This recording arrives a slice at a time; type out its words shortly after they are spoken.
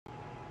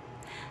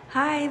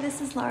Hi,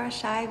 this is Laura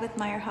Shai with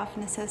Myerhoff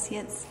and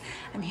Associates.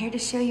 I'm here to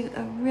show you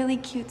a really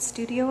cute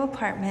studio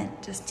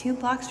apartment just 2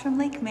 blocks from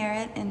Lake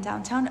Merritt in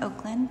downtown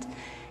Oakland.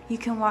 You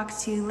can walk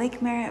to Lake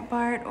Merritt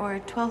BART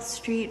or 12th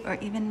Street or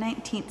even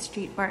 19th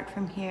Street BART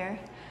from here.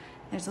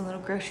 There's a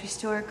little grocery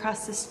store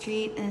across the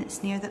street and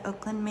it's near the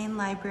Oakland Main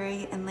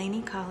Library and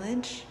Laney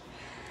College.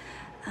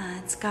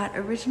 It's got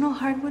original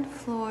hardwood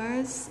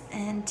floors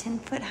and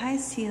 10-foot high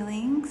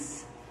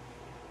ceilings.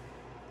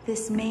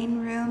 This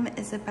main room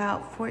is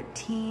about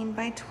 14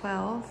 by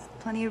 12,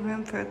 plenty of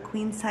room for a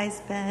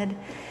queen-size bed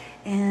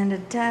and a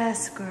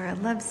desk or a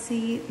love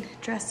seat,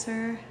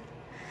 dresser.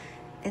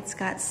 It's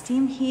got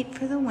steam heat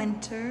for the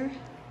winter,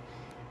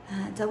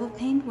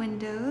 double-paned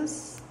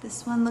windows.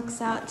 This one looks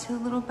out to a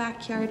little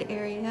backyard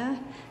area.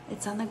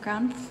 It's on the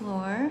ground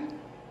floor.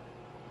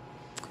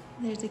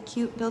 There's a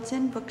cute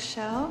built-in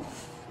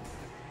bookshelf.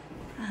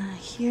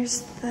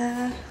 Here's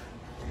the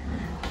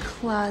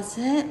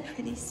closet,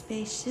 pretty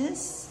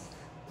spacious.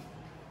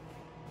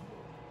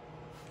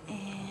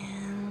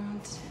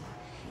 And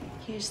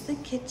here's the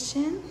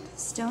kitchen,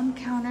 stone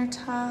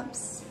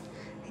countertops,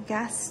 a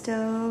gas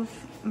stove,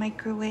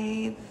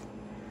 microwave.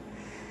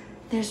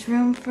 There's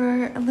room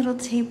for a little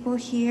table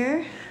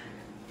here.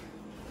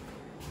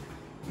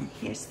 And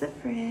here's the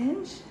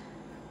fridge.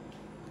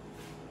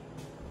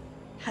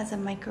 Has a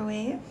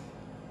microwave.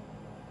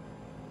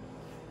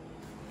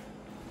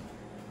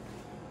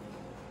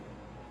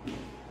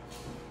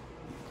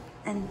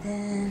 And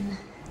then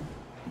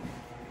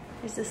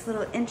there's this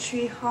little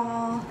entry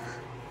hall.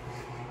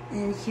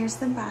 And here's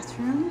the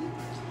bathroom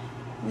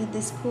with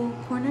this cool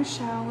corner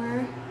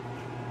shower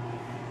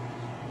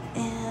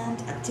and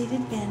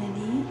updated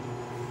vanity.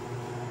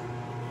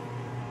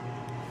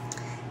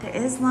 There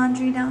is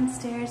laundry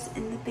downstairs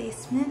in the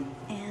basement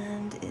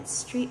and it's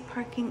street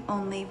parking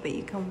only, but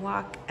you can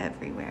walk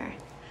everywhere.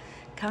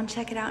 Come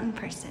check it out in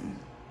person.